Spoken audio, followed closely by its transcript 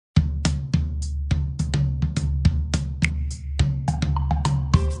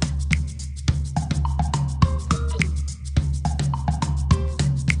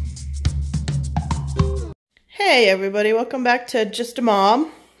Hey everybody, welcome back to Just a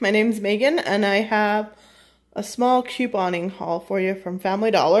Mom. My name's Megan and I have a small couponing haul for you from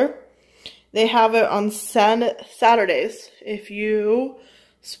Family Dollar. They have it on Saturdays. If you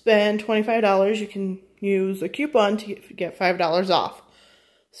spend $25, you can use a coupon to get $5 off.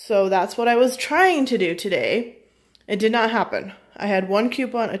 So that's what I was trying to do today. It did not happen. I had one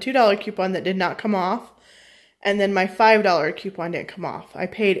coupon, a $2 coupon that did not come off, and then my $5 coupon didn't come off. I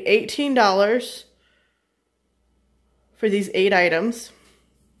paid $18 for these 8 items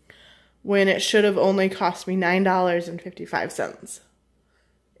when it should have only cost me $9.55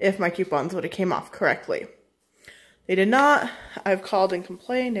 if my coupons would have came off correctly. They did not. I've called and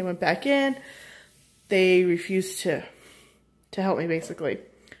complained. They went back in. They refused to help me basically.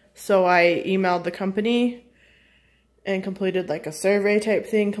 So I emailed the company and completed like a survey type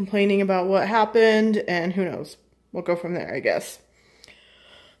thing complaining about what happened, and who knows. We'll go from there, I guess.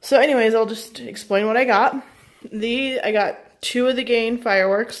 So anyways, I'll just explain what I got. I got 2 of the Gain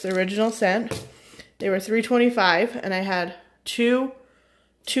fireworks, the original scent. They were $3.25, and I had 2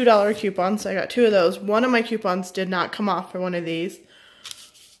 $2 coupons, so I got 2 of those. One of my coupons did not come off for one of these,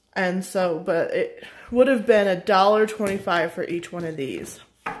 and so, but it would have been $1.25 for each one of these,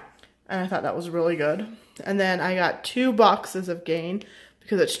 and I thought that was really good. And then I got 2 boxes of Gain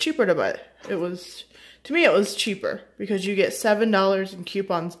because it's cheaper to buy. To me, it was cheaper because you get $7 in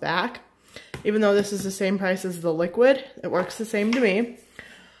coupons back. Even though this is the same price as the liquid, it works the same to me.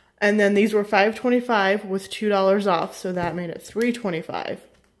 And then these were $5.25 with $2 off, so that made it $3.25.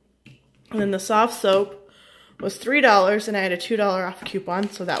 And then the soft soap was $3, and I had a $2 off coupon,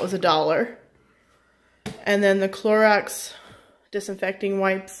 so that was $1. And then the Clorox disinfecting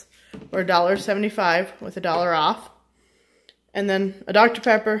wipes were $1.75 with $1 off. And then a Dr.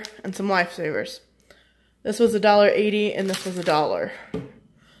 Pepper and some Lifesavers. This was $1.80, and this was $1.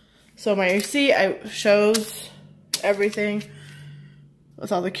 So my receipt shows everything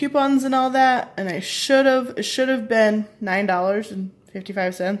with all the coupons and all that, and it should have been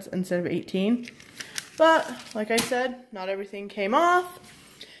 $9.55 instead of $18. But like I said, not everything came off.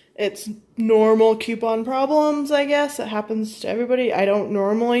 It's normal coupon problems, I guess. It happens to everybody. I don't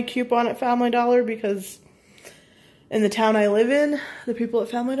normally coupon at Family Dollar because in the town I live in, the people at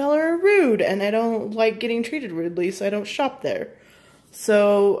Family Dollar are rude, and I don't like getting treated rudely, so I don't shop there.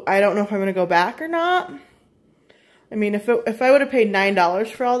 So I don't know if I'm going to go back or not. I mean, if I would have paid $9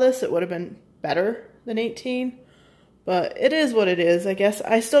 for all this, it would have been better than $18. But it is what it is, I guess.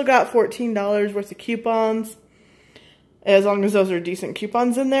 I still got $14 worth of coupons. As long as those are decent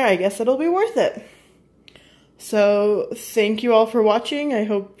coupons in there, I guess it'll be worth it. So thank you all for watching. I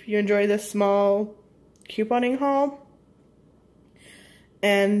hope you enjoy this small couponing haul.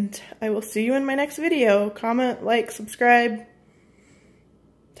 And I will see you in my next video. Comment, like, subscribe.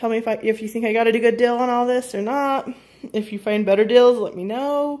 Tell me if you think I got a good deal on all this or not. If you find better deals, let me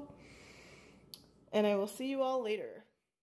know. And I will see you all later.